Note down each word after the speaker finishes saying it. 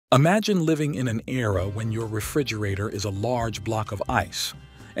Imagine living in an era when your refrigerator is a large block of ice,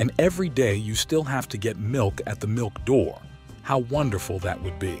 and every day you still have to get milk at the milk door. How wonderful that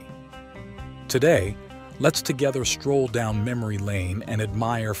would be. Today, let's together stroll down memory lane and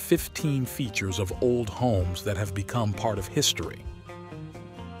admire 15 features of old homes that have become part of history.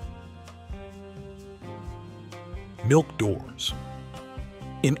 Milk doors.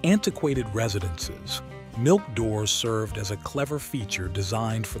 In antiquated residences, milk doors served as a clever feature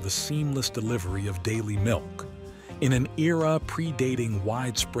designed for the seamless delivery of daily milk. In an era predating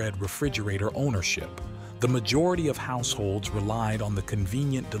widespread refrigerator ownership, the majority of households relied on the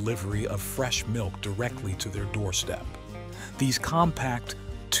convenient delivery of fresh milk directly to their doorstep. These compact,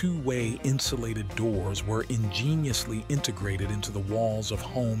 two-way insulated doors were ingeniously integrated into the walls of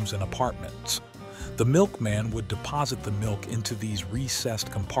homes and apartments. The milkman would deposit the milk into these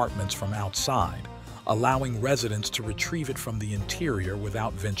recessed compartments from outside, allowing residents to retrieve it from the interior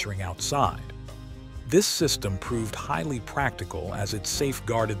without venturing outside. This system proved highly practical as it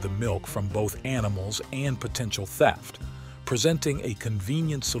safeguarded the milk from both animals and potential theft, presenting a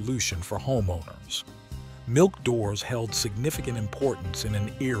convenient solution for homeowners. Milk doors held significant importance in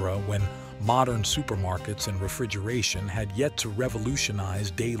an era when modern supermarkets and refrigeration had yet to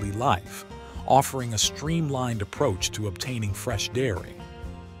revolutionize daily life, offering a streamlined approach to obtaining fresh dairy.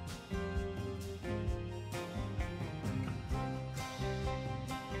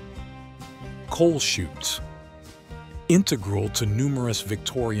 Coal chutes. Integral to numerous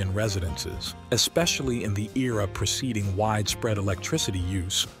Victorian residences, especially in the era preceding widespread electricity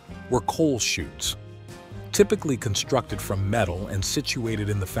use, were coal chutes. Typically constructed from metal and situated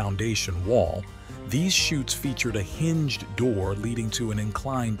in the foundation wall, these chutes featured a hinged door leading to an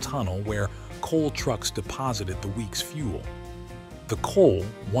inclined tunnel where coal trucks deposited the week's fuel. The coal,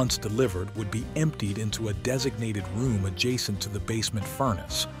 once delivered, would be emptied into a designated room adjacent to the basement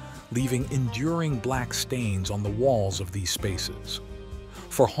furnace, leaving enduring black stains on the walls of these spaces.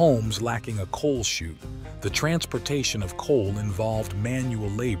 For homes lacking a coal chute, the transportation of coal involved manual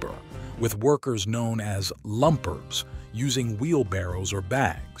labor, with workers known as lumpers using wheelbarrows or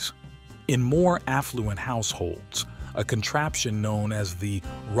bags. In more affluent households, a contraption known as the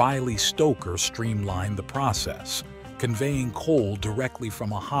Riley stoker streamlined the process, conveying coal directly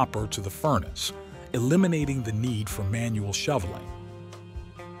from a hopper to the furnace, eliminating the need for manual shoveling.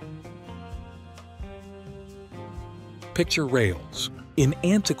 Picture rails. In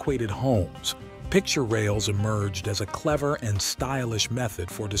antiquated homes, picture rails emerged as a clever and stylish method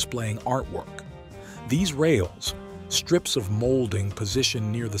for displaying artwork. These rails, strips of molding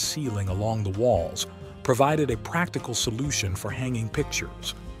positioned near the ceiling along the walls, provided a practical solution for hanging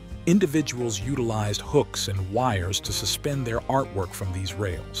pictures. Individuals utilized hooks and wires to suspend their artwork from these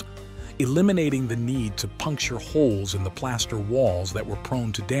rails, eliminating the need to puncture holes in the plaster walls that were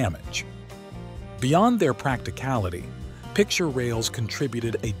prone to damage. Beyond their practicality, picture rails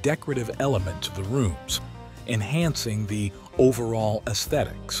contributed a decorative element to the rooms, enhancing the overall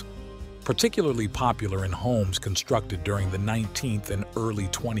aesthetics. Particularly popular in homes constructed during the 19th and early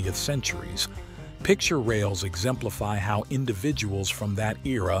 20th centuries, picture rails exemplify how individuals from that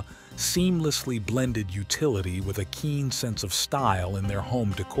era seamlessly blended utility with a keen sense of style in their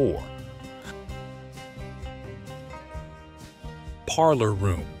home decor. Parlor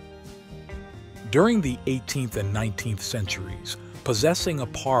room. During the 18th and 19th centuries, possessing a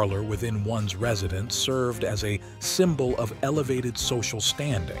parlor within one's residence served as a symbol of elevated social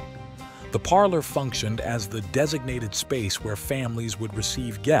standing. The parlor functioned as the designated space where families would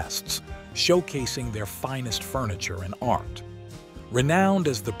receive guests, showcasing their finest furniture and art. Renowned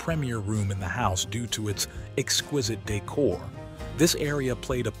as the premier room in the house due to its exquisite decor, this area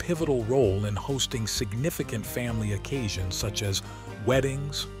played a pivotal role in hosting significant family occasions such as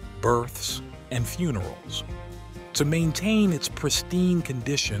weddings, births, and funerals. To maintain its pristine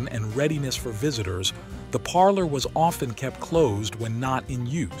condition and readiness for visitors, the parlor was often kept closed when not in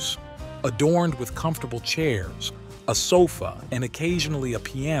use. Adorned with comfortable chairs, a sofa, and occasionally a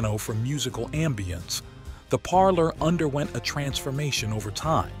piano for musical ambience, the parlor underwent a transformation over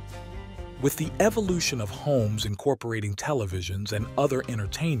time. With the evolution of homes incorporating televisions and other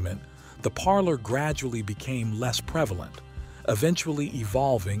entertainment, the parlor gradually became less prevalent, eventually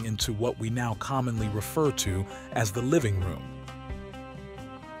evolving into what we now commonly refer to as the living room.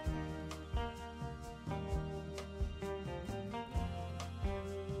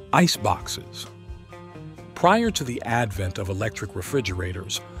 Ice boxes. Prior to the advent of electric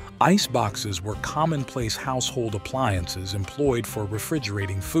refrigerators, ice boxes were commonplace household appliances employed for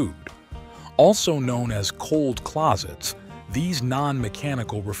refrigerating food. Also known as cold closets, these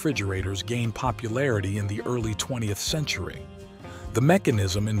non-mechanical refrigerators gained popularity in the early 20th century. The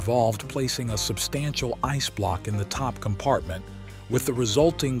mechanism involved placing a substantial ice block in the top compartment, with the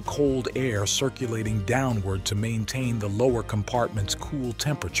resulting cold air circulating downward to maintain the lower compartment's cool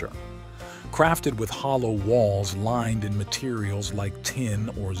temperature. Crafted with hollow walls lined in materials like tin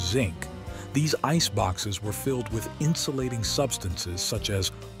or zinc, these ice boxes were filled with insulating substances such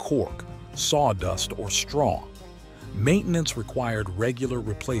as cork, sawdust, or straw. Maintenance required regular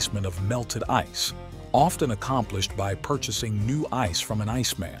replacement of melted ice, often accomplished by purchasing new ice from an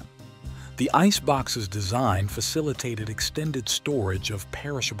iceman. The icebox's design facilitated extended storage of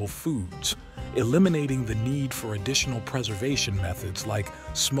perishable foods, eliminating the need for additional preservation methods like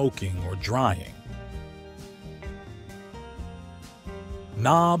smoking or drying.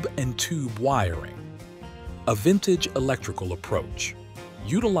 Knob and tube wiring. A vintage electrical approach.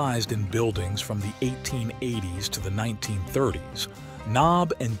 Utilized in buildings from the 1880s to the 1930s,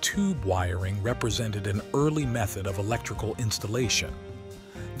 knob and tube wiring represented an early method of electrical installation.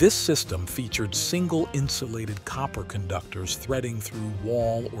 This system featured single insulated copper conductors threading through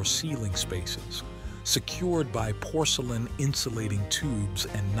wall or ceiling spaces, secured by porcelain insulating tubes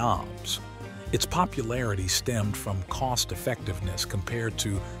and knobs. Its popularity stemmed from cost-effectiveness compared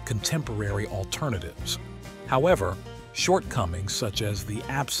to contemporary alternatives. However, shortcomings such as the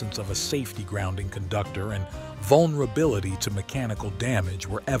absence of a safety grounding conductor and vulnerability to mechanical damage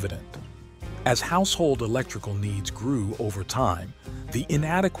were evident. As household electrical needs grew over time, the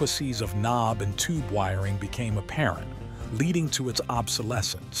inadequacies of knob and tube wiring became apparent, leading to its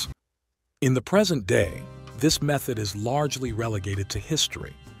obsolescence. In the present day, this method is largely relegated to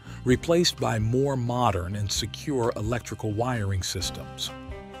history, replaced by more modern and secure electrical wiring systems.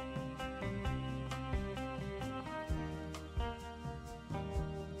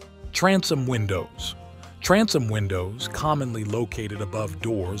 Transom windows. Transom windows, commonly located above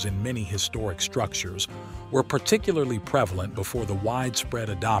doors in many historic structures, were particularly prevalent before the widespread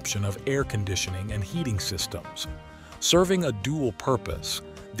adoption of air conditioning and heating systems. Serving a dual purpose,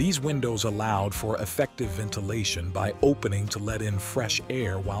 these windows allowed for effective ventilation by opening to let in fresh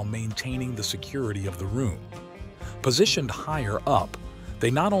air while maintaining the security of the room. Positioned higher up,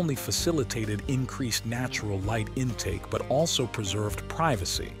 they not only facilitated increased natural light intake but also preserved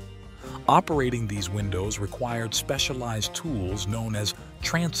privacy. Operating these windows required specialized tools known as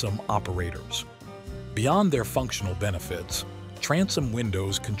transom operators. Beyond their functional benefits, transom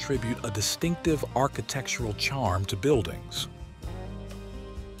windows contribute a distinctive architectural charm to buildings.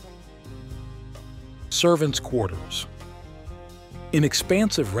 Servants' quarters. In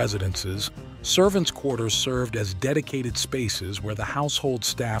expansive residences, servants' quarters served as dedicated spaces where the household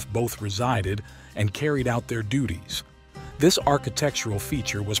staff both resided and carried out their duties. This architectural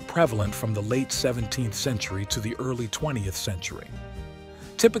feature was prevalent from the late 17th century to the early 20th century.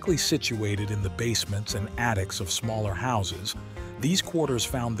 Typically situated in the basements and attics of smaller houses, these quarters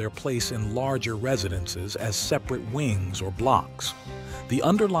found their place in larger residences as separate wings or blocks. The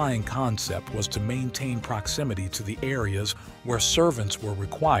underlying concept was to maintain proximity to the areas where servants were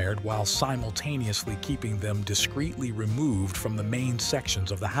required while simultaneously keeping them discreetly removed from the main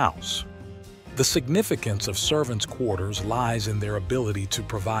sections of the house. The significance of servants' quarters lies in their ability to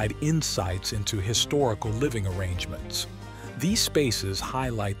provide insights into historical living arrangements. These spaces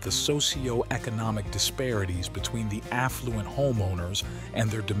highlight the socio-economic disparities between the affluent homeowners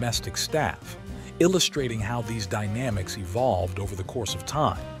and their domestic staff, illustrating how these dynamics evolved over the course of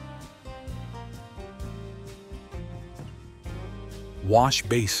time. Wash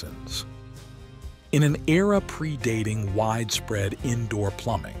basins. In an era predating widespread indoor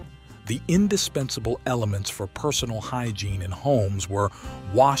plumbing, the indispensable elements for personal hygiene in homes were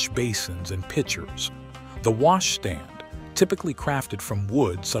wash basins and pitchers. The washstand, typically crafted from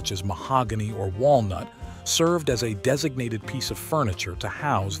wood such as mahogany or walnut, served as a designated piece of furniture to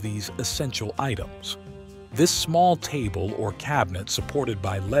house these essential items. This small table or cabinet supported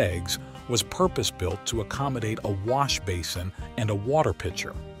by legs was purpose-built to accommodate a wash basin and a water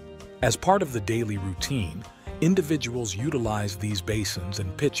pitcher. As part of the daily routine, individuals utilized these basins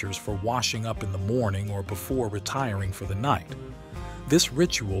and pitchers for washing up in the morning or before retiring for the night. This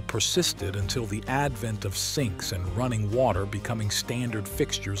ritual persisted until the advent of sinks and running water becoming standard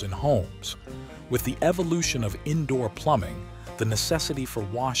fixtures in homes. With the evolution of indoor plumbing, the necessity for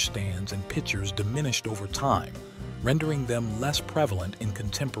washstands and pitchers diminished over time, rendering them less prevalent in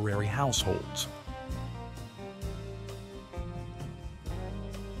contemporary households.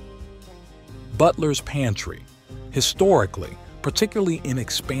 Butler's pantry. Historically, particularly in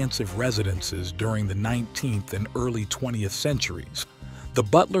expansive residences during the 19th and early 20th centuries, the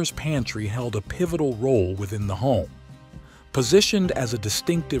butler's pantry held a pivotal role within the home. Positioned as a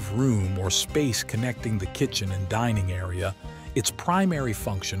distinctive room or space connecting the kitchen and dining area, Its primary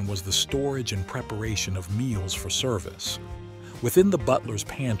function was the storage and preparation of meals for service. Within the butler's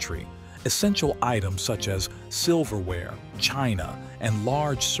pantry, essential items such as silverware, china, and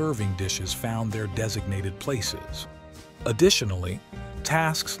large serving dishes found their designated places. Additionally,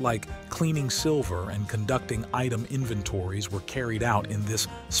 tasks like cleaning silver and conducting item inventories were carried out in this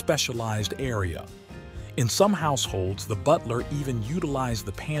specialized area. In some households, the butler even utilized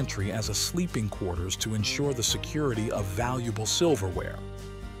the pantry as a sleeping quarters to ensure the security of valuable silverware.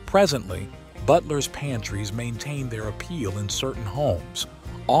 Presently, butlers' pantries maintain their appeal in certain homes,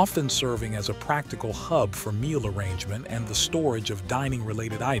 often serving as a practical hub for meal arrangement and the storage of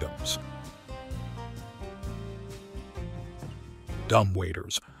dining-related items.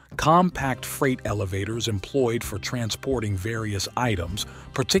 Dumbwaiters, compact freight elevators employed for transporting various items,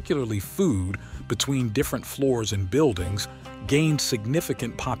 particularly food, between different floors and buildings, gained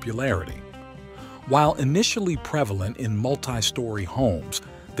significant popularity. While initially prevalent in multi-story homes,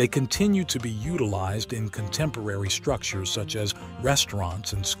 they continue to be utilized in contemporary structures such as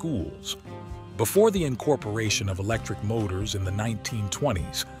restaurants and schools. Before the incorporation of electric motors in the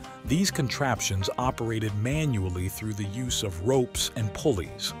 1920s, these contraptions operated manually through the use of ropes and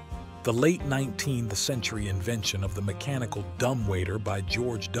pulleys. The late 19th century invention of the mechanical dumbwaiter by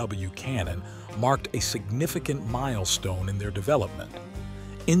George W. Cannon marked a significant milestone in their development.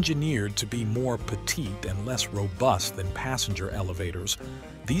 Engineered to be more petite and less robust than passenger elevators,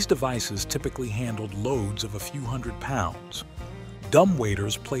 these devices typically handled loads of a few hundred pounds.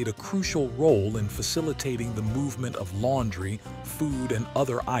 Dumbwaiters played a crucial role in facilitating the movement of laundry, food, and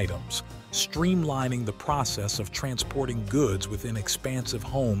other items, streamlining the process of transporting goods within expansive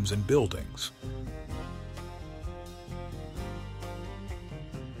homes and buildings.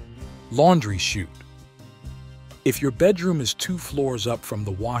 Laundry chute. If your bedroom is 2 floors up from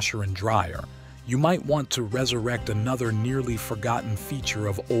the washer and dryer, you might want to resurrect another nearly forgotten feature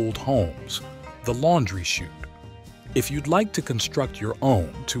of old homes, the laundry chute. If you'd like to construct your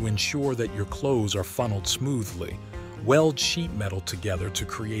own to ensure that your clothes are funneled smoothly, weld sheet metal together to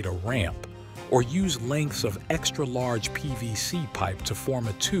create a ramp, or use lengths of extra-large PVC pipe to form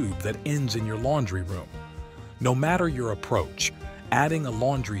a tube that ends in your laundry room. No matter your approach, adding a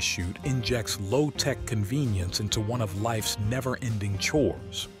laundry chute injects low-tech convenience into one of life's never-ending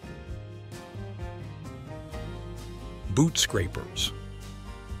chores. Boot scrapers.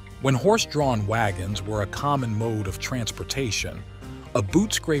 When horse-drawn wagons were a common mode of transportation, a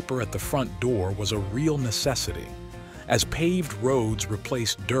boot scraper at the front door was a real necessity. As paved roads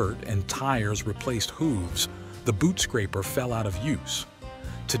replaced dirt and tires replaced hooves, the boot scraper fell out of use.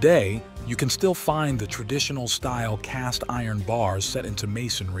 Today, you can still find the traditional-style cast iron bars set into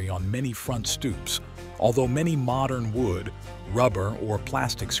masonry on many front stoops, although many modern wood, rubber, or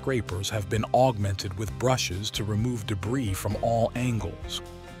plastic scrapers have been augmented with brushes to remove debris from all angles.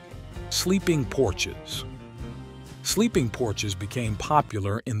 Sleeping porches. Sleeping porches became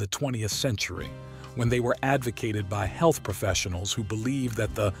popular in the 20th century when they were advocated by health professionals who believed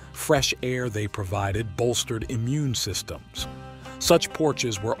that the fresh air they provided bolstered immune systems. Such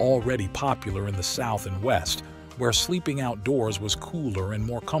porches were already popular in the South and West, where sleeping outdoors was cooler and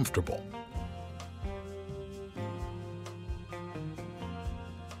more comfortable.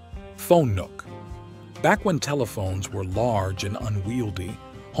 Phone nook. Back when telephones were large and unwieldy,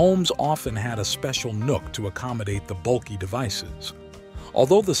 homes often had a special nook to accommodate the bulky devices.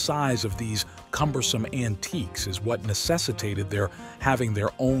 Although the size of these cumbersome antiques is what necessitated their having their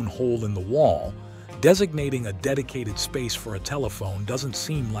own hole in the wall, designating a dedicated space for a telephone doesn't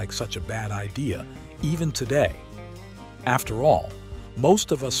seem like such a bad idea, even today. After all,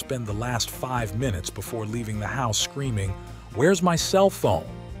 most of us spend the last 5 minutes before leaving the house screaming, "Where's my cell phone?"